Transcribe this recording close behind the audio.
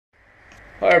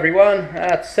Hi everyone,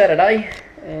 it's Saturday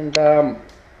and I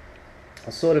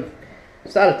sort of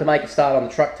started to make a start on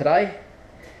the truck today,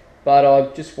 but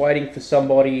I'm just waiting for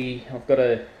somebody. I've got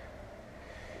a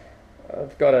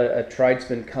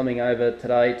tradesman coming over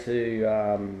today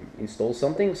to install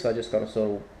something, so I just got to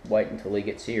sort of wait until he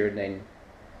gets here and then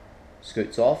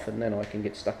scoots off, and then I can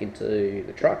get stuck into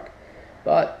the truck.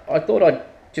 But I thought I'd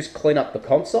just clean up the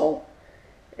console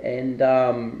and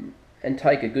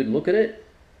take a good look at it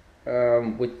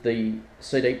with the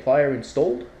CD player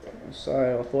installed.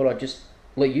 So I thought I'd just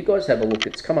let you guys have a look.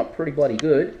 It's come up pretty bloody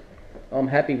good. I'm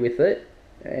happy with it,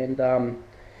 and I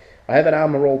haven't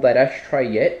armor rolled that ashtray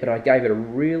yet, but I gave it a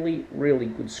really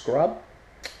good scrub,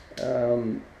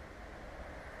 and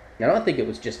I think it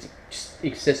was just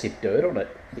excessive dirt on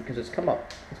it because it's come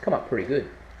up pretty good.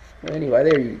 Well, anyway,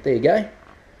 there you go.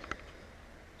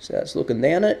 So it's looking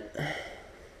down it.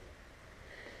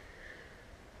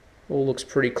 All looks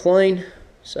pretty clean.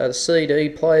 So the CD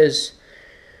player's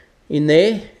in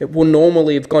there. It wouldn't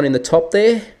normally have gone in the top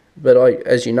there, but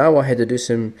as you know, I had to do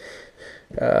some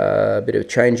bit of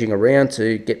changing around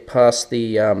to get past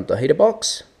the heater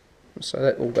box. So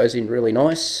that all goes in really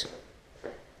nice.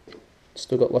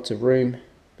 Still got lots of room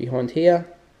behind here.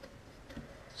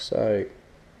 So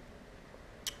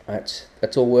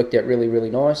that's all worked out really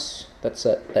nice. That's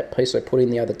that piece I put in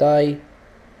the other day.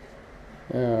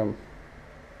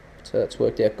 So that's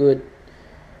worked out good.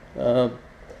 So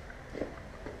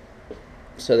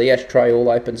the ashtray all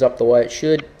opens up the way it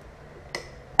should,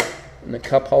 and the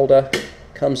cup holder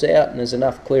comes out, and there's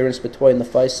enough clearance between the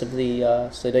face of the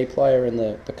CD player and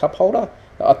the cup holder.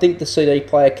 I think the CD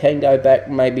player can go back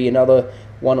maybe another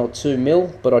 1 or 2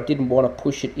 mil, but I didn't want to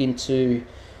push it into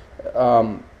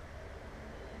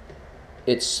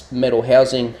its metal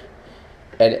housing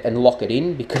and lock it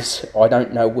in, because I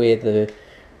don't know where the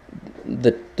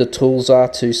tools are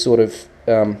to sort of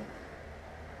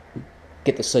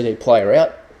get the CD player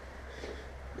out.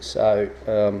 So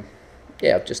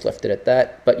yeah, I've just left it at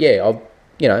that. But yeah,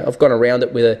 I've gone around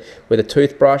it with a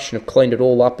toothbrush, and I've cleaned it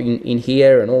all up in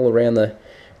here and all around the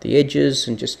edges,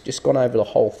 and just gone over the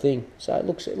whole thing. So it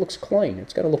looks clean.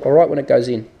 It's going to look all right when it goes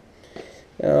in.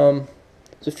 There's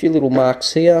a few little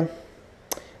marks here,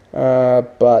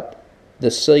 but the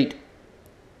seat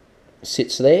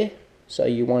sits there, so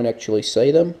you won't actually see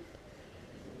them.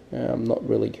 I'm not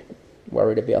really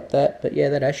worried about that, but yeah,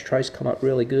 that ashtray's come up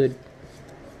really good.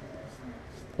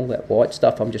 All that white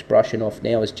stuff I'm just brushing off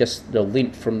now is just the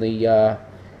lint from the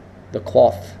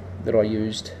cloth that I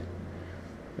used.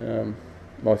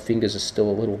 My fingers are still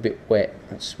a little bit wet.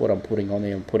 That's what I'm putting on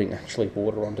there. I'm putting actually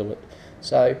water onto it.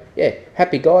 So yeah,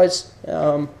 happy guys.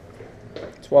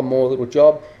 It's one more little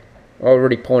job. I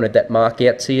already pointed that mark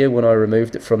out to you when I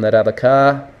removed it from that other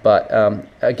car, but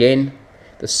again,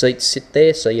 the seats sit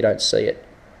there so you don't see it.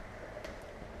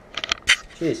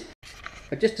 Cheers.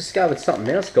 I just discovered something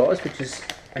else, guys, which is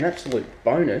an absolute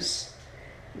bonus.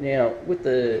 Now, with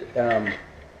the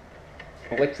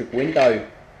electric window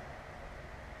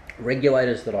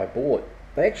regulators that I bought,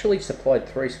 they actually supplied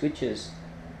 3 switches,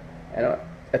 and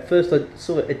at first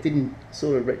it didn't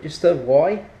sort of register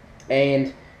why,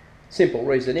 and simple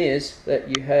reason is that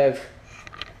you have,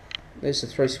 there's the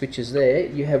 3 switches there,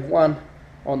 you have one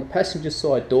on the passenger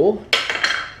side door,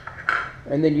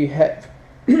 and then you have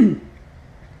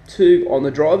 2 on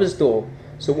the driver's door.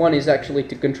 So one is actually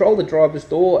to control the driver's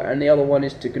door, and the other one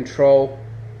is to control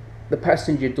the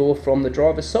passenger door from the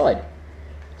driver's side.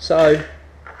 So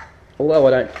although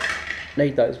I don't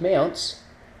need those mounts,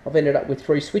 I've ended up with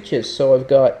 3 switches. So I've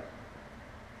got,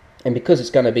 and because it's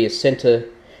going to be a center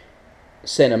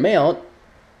mount,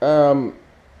 I'm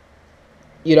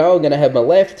going to have my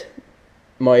left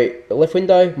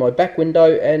window, my back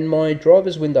window, and my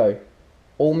driver's window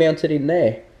all mounted in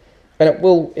there, and it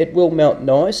will mount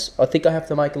nice. I think I have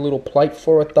to make a little plate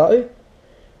for it though,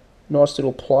 nice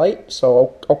little plate.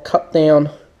 So I'll cut down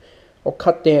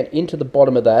into the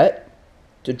bottom of that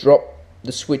to drop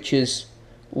the switches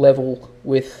level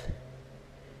with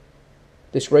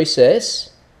this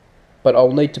recess, but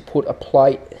I'll need to put a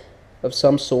plate of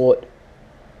some sort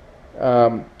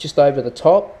just over the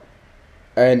top,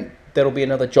 and that'll be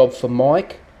another job for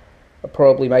Mike. I'll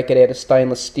probably make it out of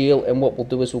stainless steel, and what we'll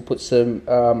do is we'll put some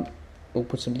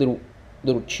little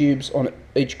tubes on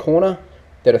each corner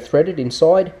that are threaded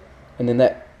inside, and then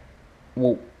that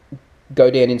will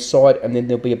go down inside, and then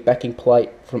there'll be a backing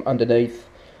plate from underneath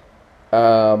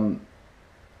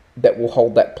that will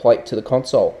hold that plate to the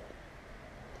console.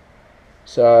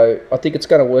 So I think it's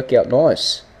going to work out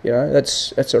nice.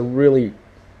 That's a really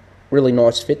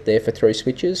nice fit there for 3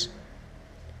 switches,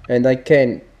 and they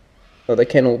can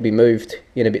all be moved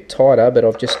in a bit tighter, but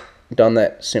I've just done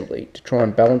that simply to try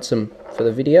and balance them for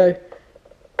the video.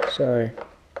 So,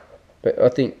 but I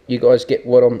think you guys get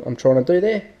what I'm trying to do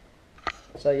there.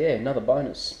 So yeah, another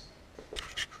bonus.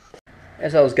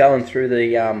 As I was going through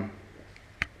the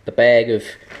bag of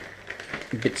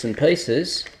bits and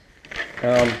pieces,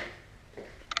 I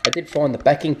did find the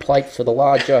backing plate for the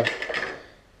larger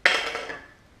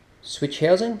switch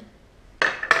housing.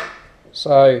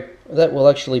 So that will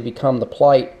actually become the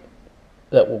plate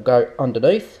that will go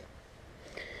underneath.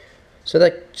 So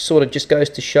that sort of just goes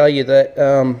to show you that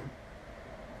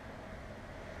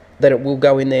that it will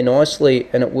go in there nicely,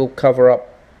 and it will cover up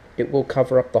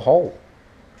the hole.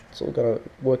 It's all going to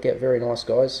work out very nice,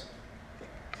 guys.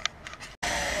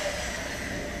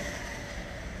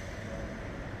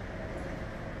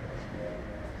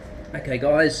 Okay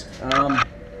guys,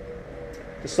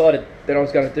 decided that I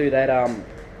was going to do that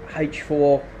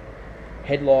H4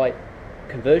 headlight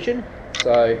conversion.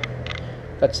 So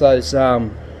that's those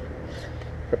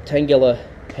rectangular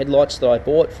headlights that I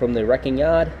bought from the racking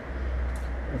yard.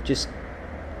 I've just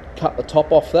cut the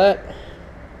top off that.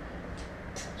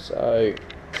 So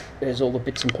there's all the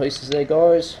bits and pieces there,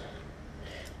 guys.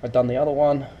 I've done the other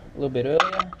one a little bit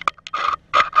earlier.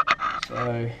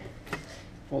 So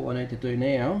all I need to do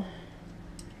now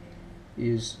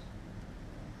is,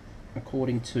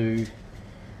 according to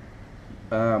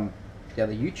the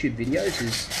other YouTube videos,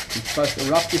 is you're supposed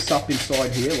to rough this up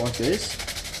inside here like this,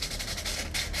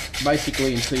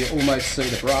 basically until you almost see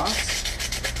the brass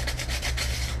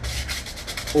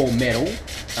or metal.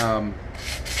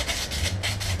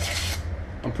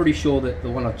 I'm pretty sure that the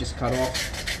one I've just cut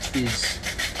off is,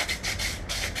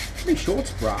 pretty sure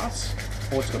it's brass,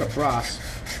 or it's got a brass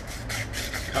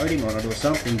coating on it or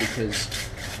something, because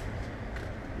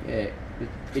yeah,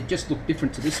 it just looked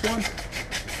different to this one.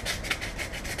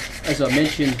 As I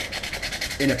mentioned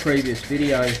in a previous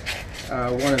video,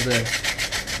 one of the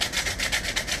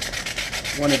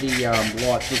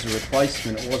lights was a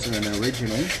replacement, it wasn't an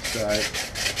original, so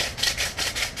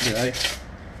you know,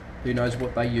 who knows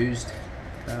what they used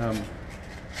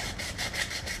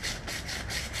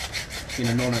in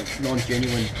a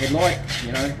non-genuine headlight,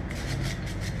 you know.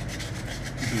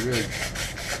 It'd be really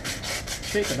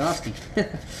cheap and nasty.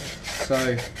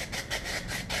 So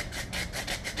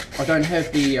I don't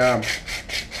have the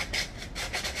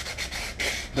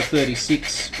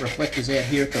 36 reflectors out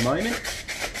here at the moment.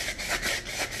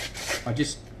 I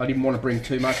didn't want to bring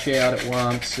too much out at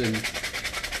once, and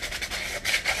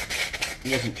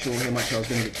wasn't sure how much I was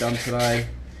going to get done today.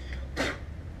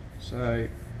 So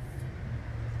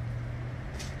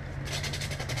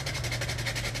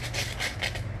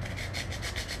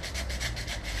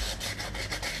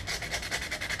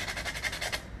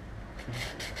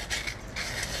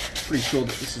pretty sure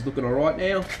that this is looking alright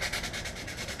now.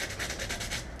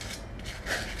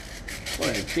 One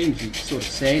of the things, you sort of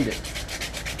sand it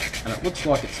and it looks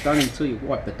like it's done until you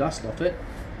wipe the dust off it,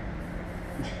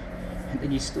 and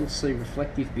then you still see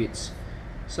reflective bits.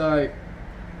 So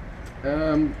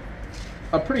I'm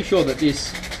pretty sure that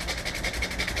this,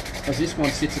 as this one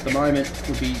sits at the moment,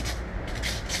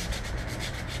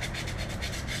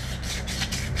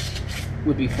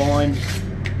 would be fine.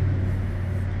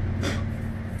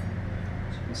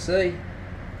 See,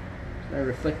 there's no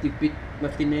reflective bit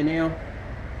left in there now,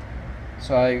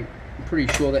 so I'm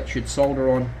pretty sure that should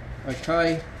solder on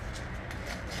okay.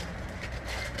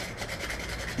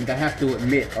 And I have to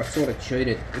admit, I sort of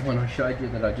cheated when I showed you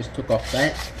that I just took off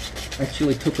that. I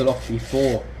actually took it off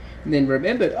before and then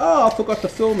remembered, oh, I forgot to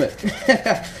film it.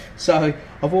 So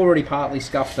I've already partly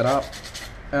scuffed it up,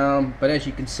 but as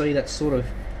you can see, that's sort of,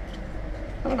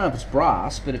 I don't know if it's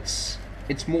brass, but it's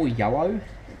more yellow.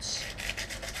 It's,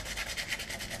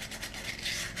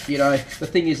 you know, the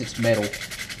thing is, it's metal.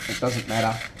 It doesn't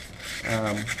matter.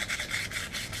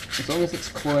 As long as it's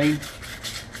clean,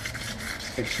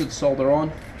 it should solder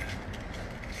on.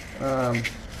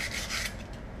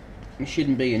 It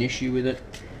shouldn't be an issue with it.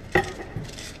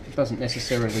 It doesn't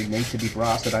necessarily need to be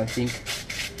brass, I don't think.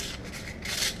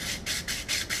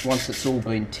 Once it's all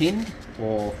been tinned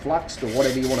or fluxed or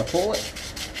whatever you want to call it,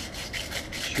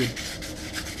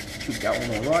 should go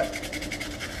on all right.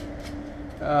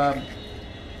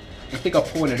 I think I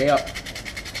pointed out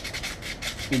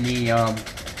in the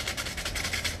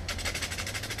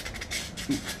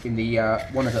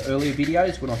one of the earlier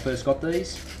videos when I first got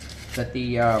these, that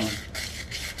the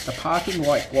parking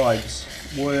light globes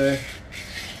were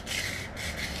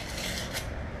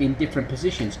in different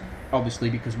positions, obviously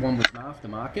because one was an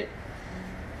aftermarket,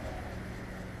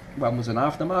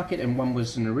 and one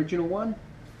was an original one.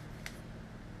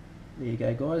 There you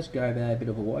go, guys, gave a bit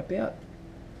of a wipeout.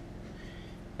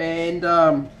 And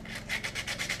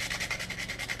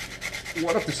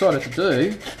what I've decided to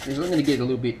do is I'm going to get a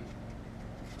little bit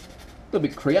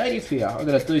creative here. I'm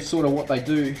going to do sort of what they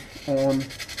do on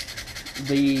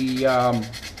the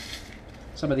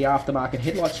some of the aftermarket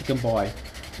headlights you can buy.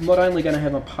 I'm not only going to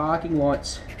have my parking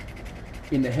lights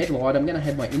in the headlight, I'm going to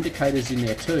have my indicators in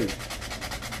there too.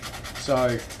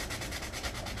 So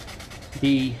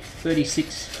the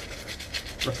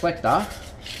 36 reflector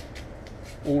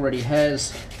already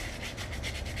has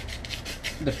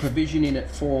the provision in it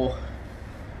for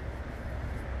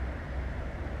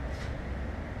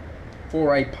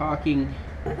a parking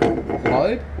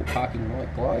globe, or parking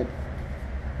light globe.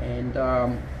 And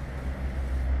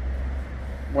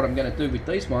what I'm going to do with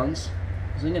these ones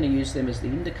is I'm going to use them as the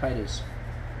indicators.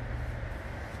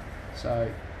 So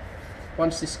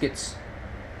once this gets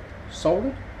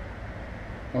soldered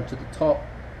onto the top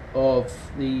of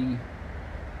the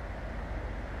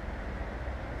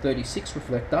 36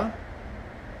 reflector,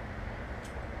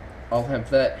 I'll have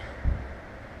that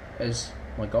as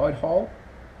my guide hole,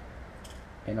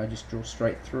 and I just drill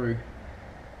straight through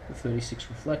the 36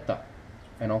 reflector,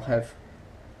 and I'll have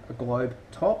a globe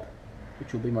top,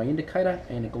 which will be my indicator,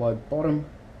 and a globe bottom,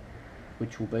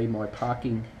 which will be my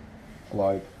parking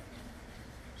globe.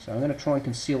 So I'm going to try and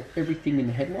conceal everything in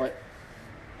the headlight.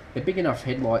 They're big enough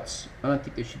headlights, I don't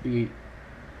think there should be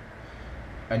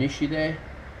an issue there.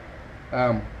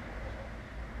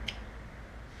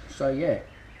 So yeah,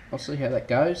 I'll see how that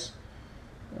goes.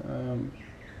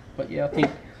 But yeah, I think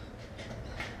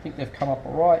they've come up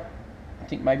alright. I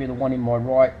think maybe the one in my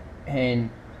right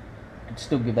hand could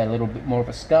still give that a little bit more of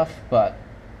a scuff, but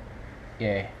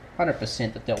yeah,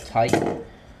 100% that they'll take.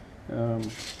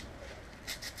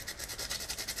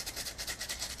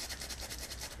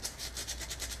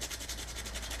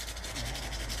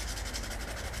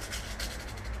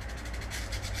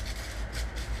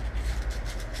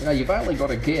 You know, you've only got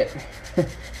to get, to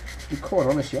be quite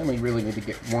honest, you only really need to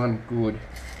get one good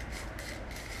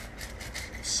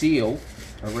seal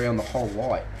around the whole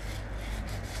light.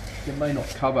 You may not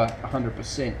cover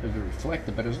 100% of the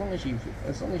reflector, but as long as you've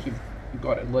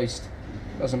got at least,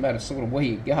 doesn't matter sort of where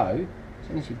you go, as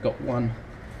long as you've got one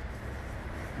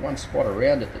spot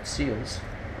around it that seals,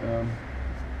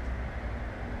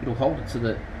 it'll hold it to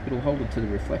the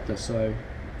reflector, so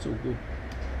it's all good.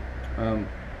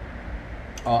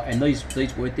 And these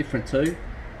were different too.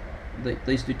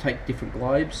 These do take different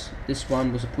globes. This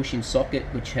one was a push-in socket,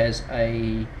 which has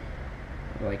a,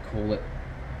 what do they call it?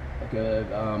 Like a,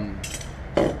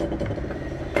 if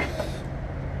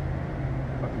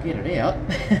I can get it out.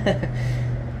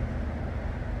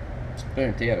 It's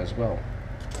burnt out as well.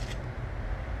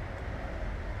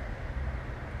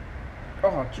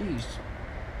 Oh jeez.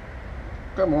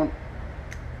 Come on.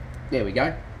 There we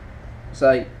go.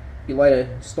 So your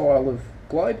later style of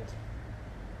globe,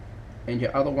 and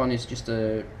your other one is just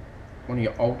one of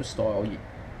your older style,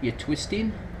 your twist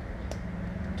in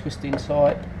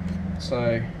type.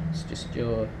 So it's just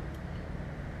your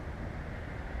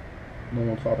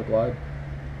normal type of globe.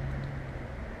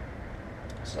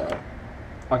 So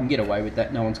I can get away with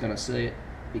that, no one's going to see it,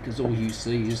 because all you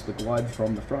see is the globe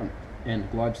from the front, and the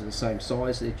globes are the same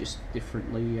size, they're just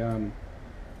differently,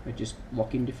 they just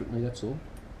lock in differently, that's all.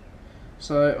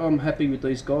 So I'm happy with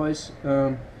these guys.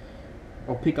 I'll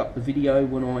pick up the video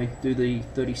when I do the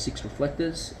 36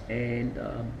 reflectors, and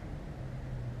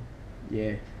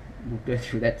yeah, we'll go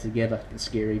through that together, the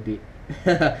scary bit.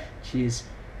 Cheers.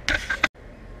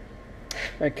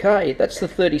 Okay, that's the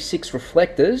 36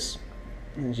 reflectors.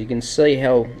 As you can see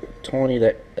how tiny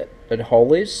that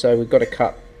hole is, so we've got to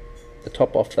cut the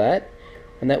top off that,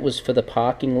 and that was for the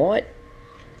parking light.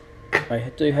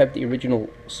 I do have the original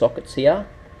sockets here.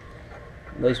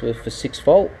 These were for 6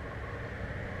 volt.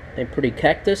 They're pretty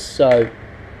cactus, so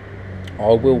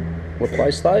I will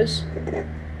replace those.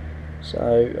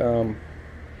 So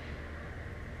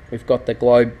we've got the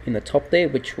globe in the top there,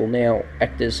 which will now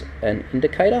act as an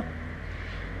indicator.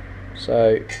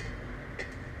 So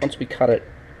once we cut it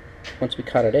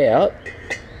out,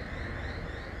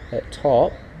 that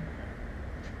top,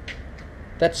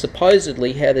 that's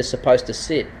supposedly how they're supposed to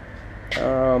sit.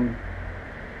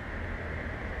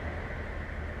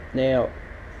 Now,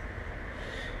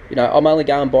 you know, I'm only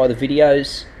going by the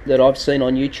videos that I've seen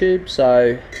on YouTube,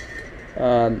 so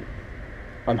I'm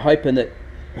hoping that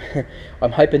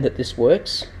I'm hoping that this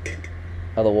works.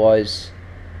 Otherwise,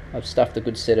 I've stuffed a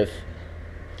good set of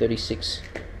 36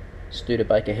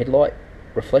 Studebaker headlight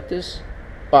reflectors.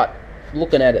 But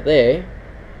looking at it there,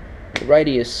 the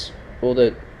radius, or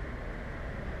the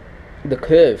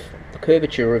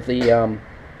curvature of the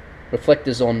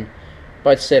reflectors on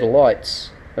both set of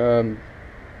lights,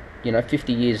 you know,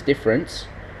 50 years difference,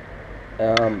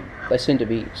 they seem to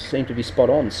be spot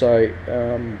on. So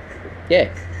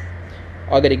yeah,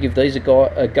 I got to give these a go,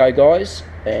 guys,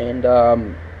 and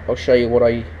I'll show you what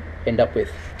I end up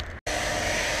with.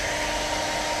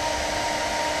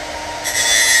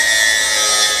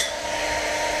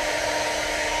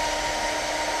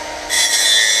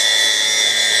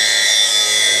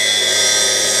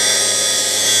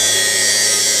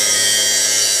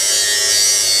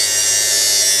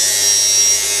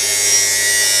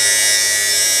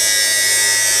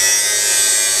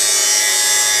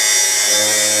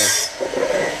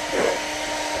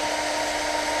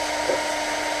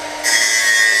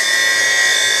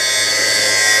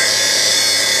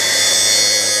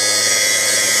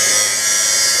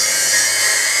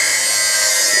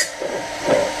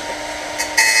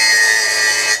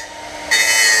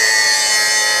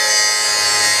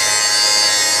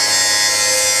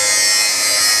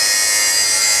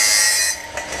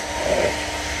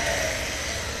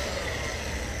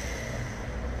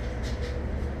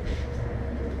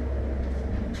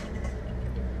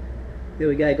 There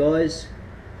we go, guys.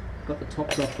 Got the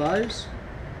tops off those.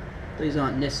 These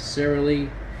aren't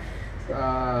necessarily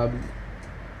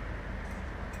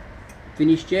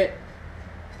finished yet.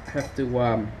 Have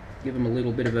to give them a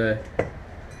little bit of a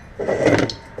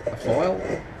file.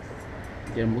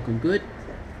 Get them looking good.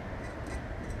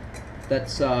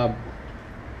 That's what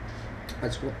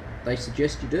they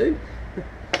suggest you do.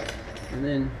 And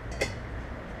then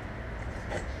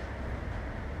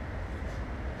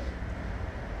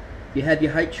you have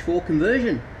your H4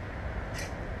 conversion.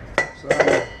 So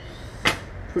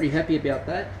pretty happy about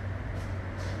that.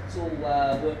 It's all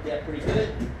worked out pretty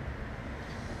good.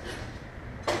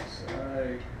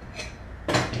 So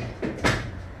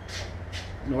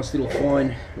nice little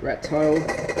fine rat tail.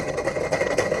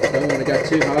 Don't want to go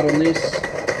too hard on this.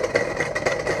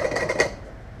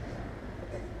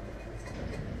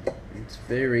 It's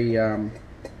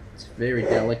very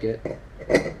delicate.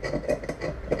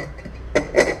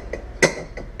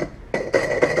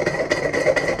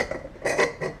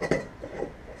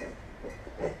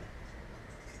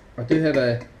 I do have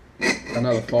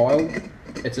another file.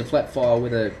 It's a flat file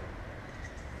with a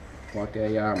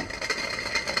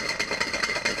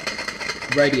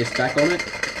radius back on it,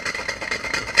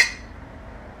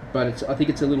 but I think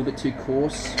it's a little bit too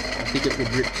coarse. I think it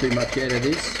would rip too much out of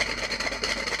this.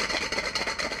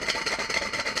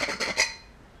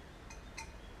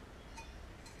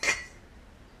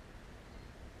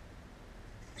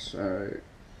 So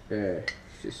yeah, it's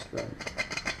just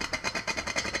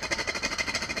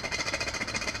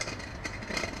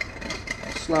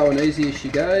slow and easy as she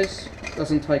goes.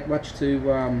 Doesn't take much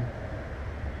to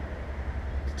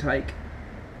take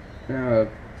the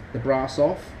brass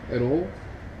off at all.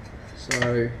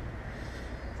 So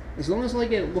as long as I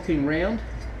get it looking round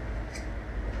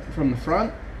from the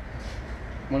front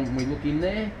when we look in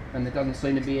there and there doesn't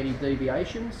seem to be any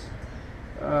deviations,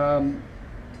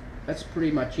 that's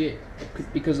pretty much it,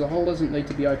 because the hole doesn't need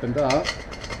to be opened up,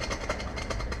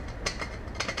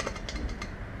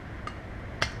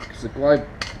 because the globe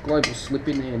will slip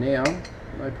in there now,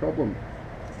 no problem.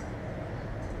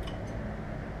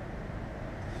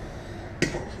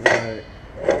 So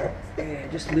yeah,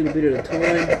 just a little bit at a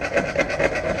time.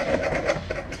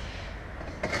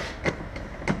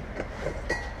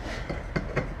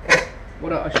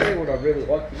 I'll show you what I really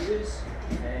like to use,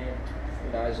 and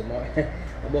who knows, I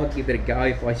might give it a go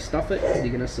if I stuff it. You're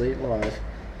going to see it live.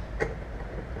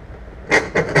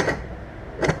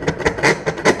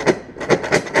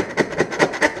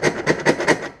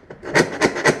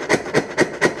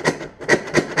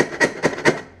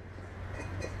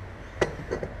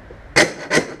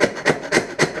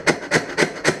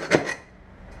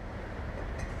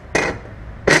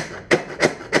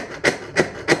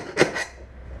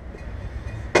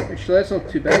 Actually, that's not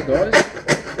too bad, guys.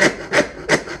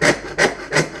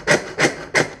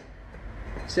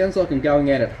 Sounds like I'm going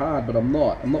at it hard, but I'm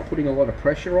not. I'm not putting a lot of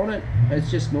pressure on it. It's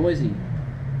just noisy.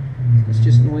 It's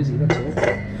just noisy, that's all.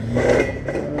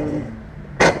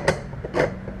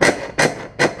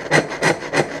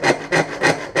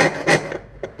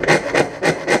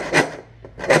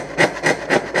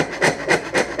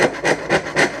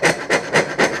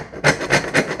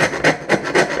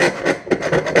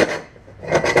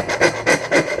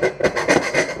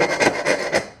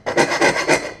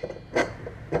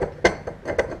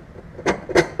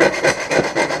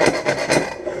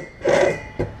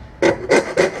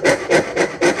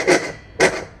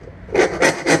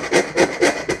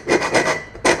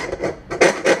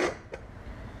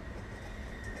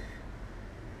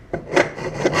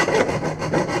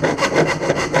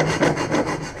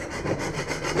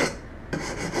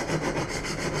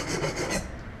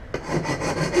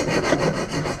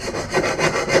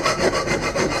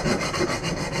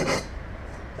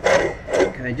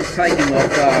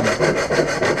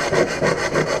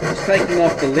 taking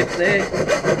off the lip there,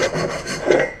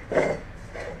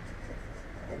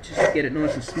 just to get it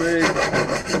nice and smooth.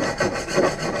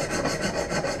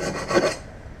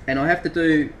 And I have to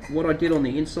do what I did on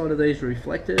the inside of these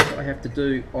reflectors, I have to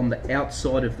do on the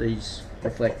outside of these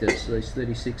reflectors, so these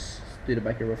 36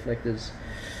 Studebaker reflectors.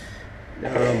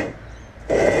 I'll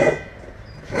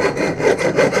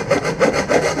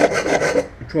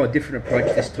try a different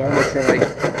approach this time. I'll try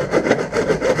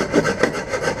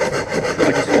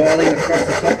just filing across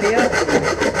the top here,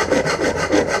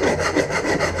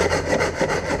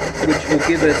 which will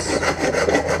give us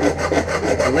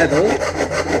a level.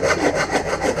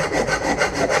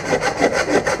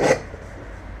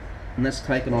 And that's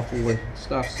taken off all the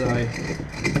stuff, so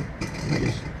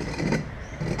just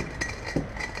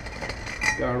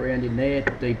go around in there,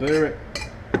 deburr it.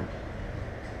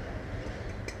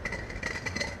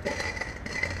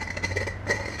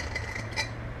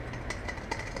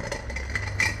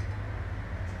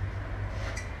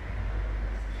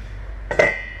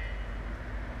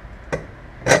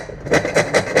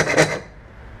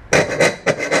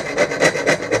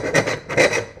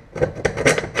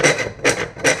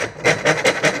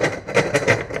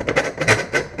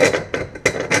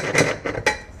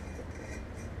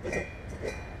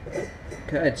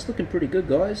 Okay, it's looking pretty good,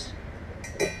 guys.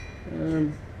 A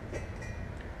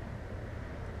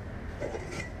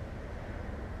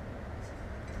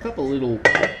couple of little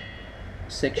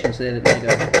sections there that need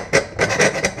a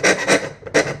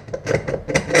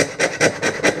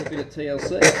little bit of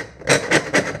TLC,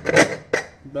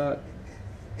 but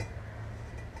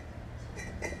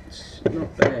it's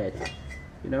not bad.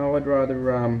 You know, I'd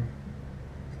rather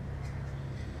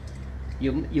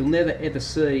you'll never ever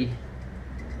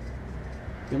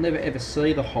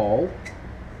see the hole,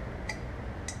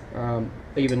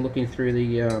 even looking through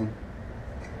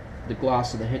the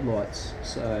glass of the headlights.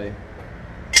 So,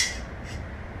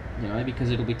 you know,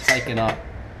 because it'll be taken up.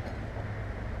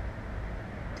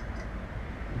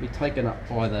 It'll be taken up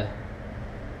by the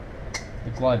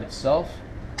globe itself.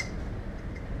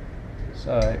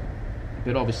 So,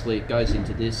 but obviously it goes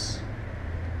into this.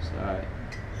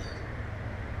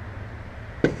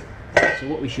 So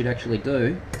what we should actually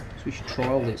do is we should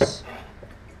trial this.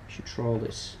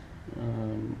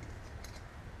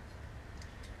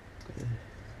 Gotta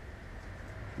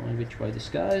find which way this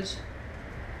goes.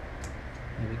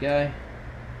 There we go.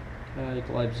 Okay,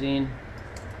 globe's in.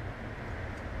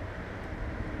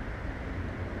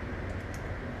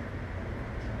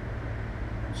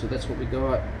 So that's what we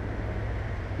got.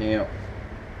 Now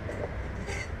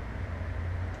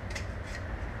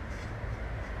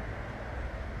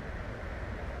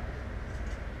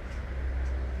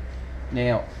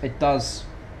it does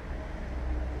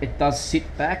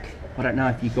sit back. I don't know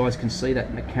if you guys can see that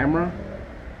in the camera.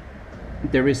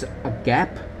 There is a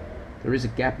gap. There is a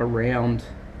gap around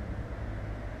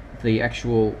the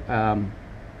actual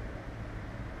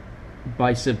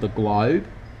base of the globe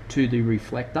to the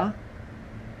reflector.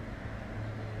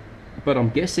 But I'm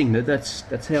guessing that's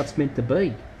how it's meant to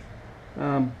be,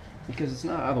 because there's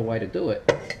no other way to do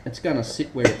it. It's going to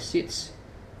sit where it sits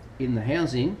in the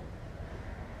housing,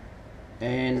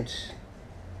 and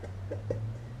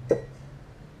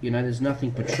you know, there's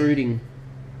nothing protruding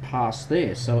past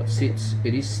there, so it sits.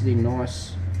 It is sitting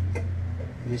nice.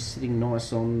 It is sitting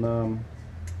nice on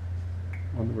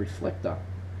the reflector.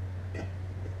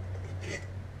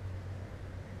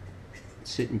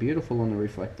 It's sitting beautiful on the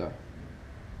reflector.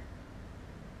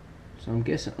 So I'm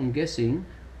guessing.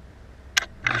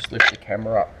 Just lift the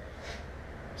camera up.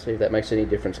 See if that makes any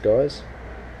difference, guys.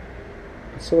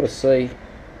 You can sort of see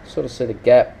the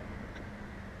gap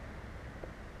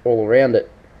all around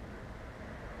it.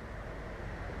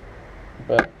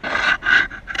 But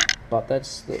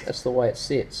that's the way it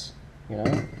sits. You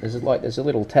know, there's a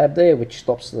little tab there which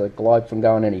stops the globe from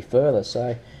going any further.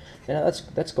 So, you know,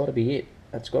 that's got to be it.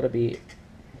 That's got to be it.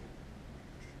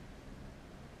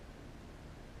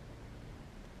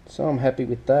 So I'm happy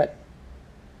with that.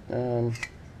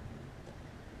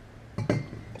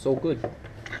 It's all good.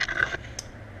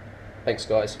 Thanks,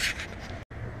 guys.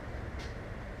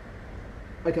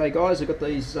 Okay, guys, I got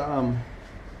these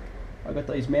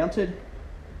mounted,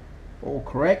 all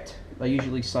correct. They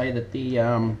usually say that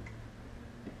the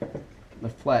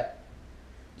flat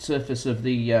surface of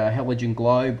the halogen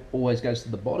globe always goes to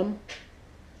the bottom.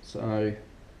 So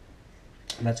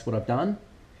that's what I've done.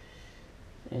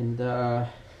 And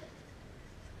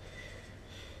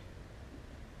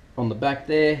on the back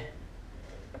there,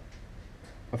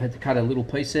 I've had to cut a little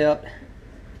piece out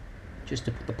just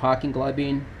to put the parking globe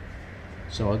in,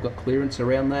 so I've got clearance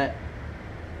around that.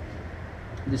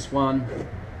 This one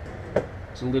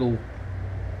is a little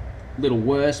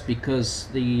worse because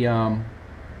the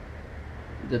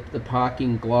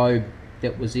parking globe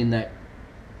that was in that,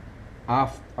 I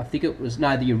think it was,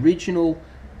 no, the original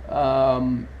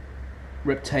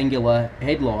rectangular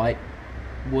headlight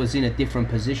was in a different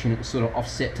position. It was sort of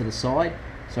offset to the side,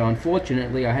 so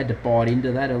unfortunately I had to bite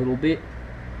into that a little bit,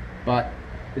 but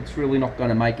it's really not going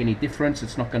to make any difference.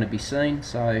 It's not going to be seen.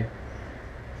 So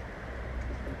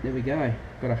there we go,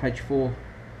 got a H4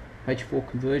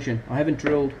 conversion. I haven't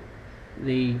drilled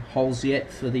the holes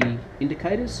yet for the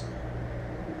indicators,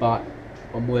 but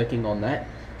I'm working on that.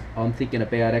 I'm thinking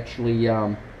about actually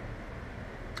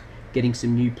getting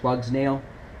some new plugs now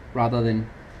rather than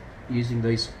using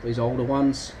these older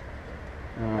ones.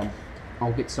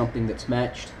 I'll get something that's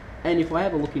matched, and if I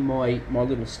have a look in my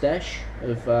little stash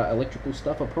of electrical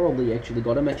stuff, I probably actually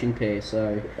got a matching pair.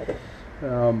 So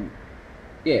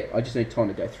yeah, I just need time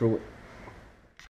to go through it.